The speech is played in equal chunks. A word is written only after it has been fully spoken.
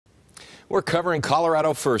We're covering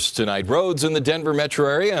Colorado first tonight. Roads in the Denver metro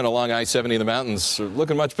area and along I-70 in the mountains are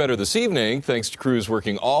looking much better this evening, thanks to crews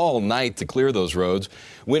working all night to clear those roads.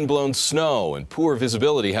 Wind-blown snow and poor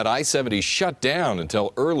visibility had I-70 shut down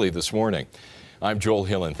until early this morning. I'm Joel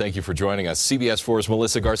Hillen. Thank you for joining us. CBS 4's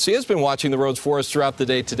Melissa Garcia has been watching the roads for us throughout the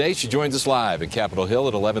day today. She joins us live at Capitol Hill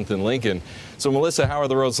at 11th and Lincoln. So, Melissa, how are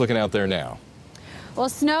the roads looking out there now? Well,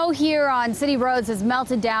 snow here on city roads has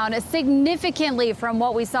melted down significantly from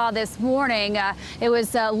what we saw this morning. It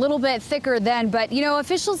was a little bit thicker then, but you know,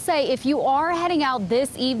 officials say if you are heading out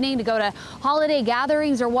this evening to go to holiday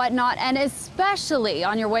gatherings or whatnot, and especially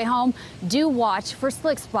on your way home, do watch for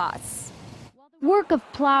slick spots. Work of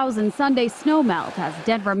plows and Sunday snowmelt has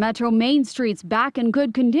Denver Metro main streets back in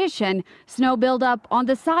good condition. Snow buildup on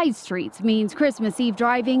the side streets means Christmas Eve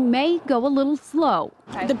driving may go a little slow.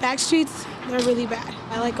 The back streets, they're really bad.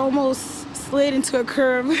 I almost slid into a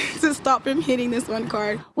curb to stop him hitting this one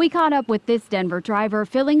car. We caught up with this Denver driver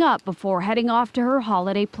filling up before heading off to her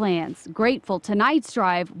holiday plans. Grateful tonight's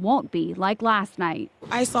drive won't be like last night.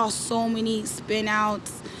 I saw so many spin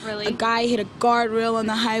outs. Really? A guy hit a guardrail on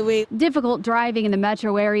the highway. Difficult driving in the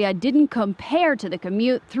metro area didn't compare to the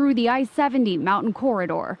commute through the I-70 mountain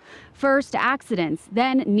corridor. First, accidents,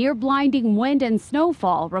 then near blinding wind and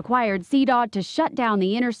snowfall required CDOT to shut down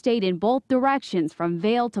the interstate in both directions from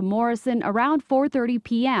Vail to Morrison around 4:30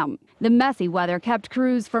 p.m. The messy weather kept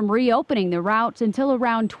crews from reopening the route until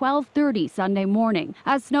around 12:30 Sunday morning.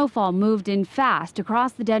 As snowfall moved in fast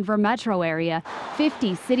across the Denver metro area,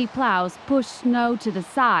 50 city plows pushed snow to the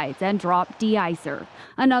sides and dropped de-icer.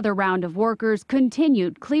 Another round of workers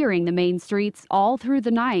continued clearing the main streets all through the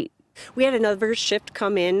night. We had another shift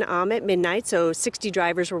come in at midnight, so 60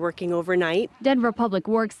 drivers were working overnight. Denver Public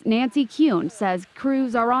Works' Nancy Kuhn says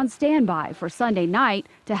crews are on standby for Sunday night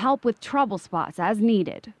to help with trouble spots as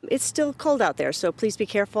needed. It's still cold out there, so please be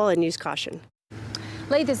careful and use caution.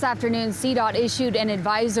 Late this afternoon, CDOT issued an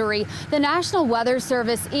advisory. The National Weather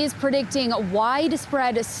Service is predicting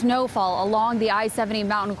widespread snowfall along the I-70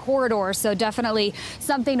 mountain corridor, so definitely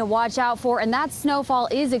something to watch out for. And that snowfall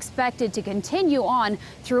is expected to continue on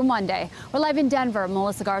through Monday. We're live in Denver.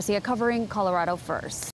 Melissa Garcia covering Colorado first.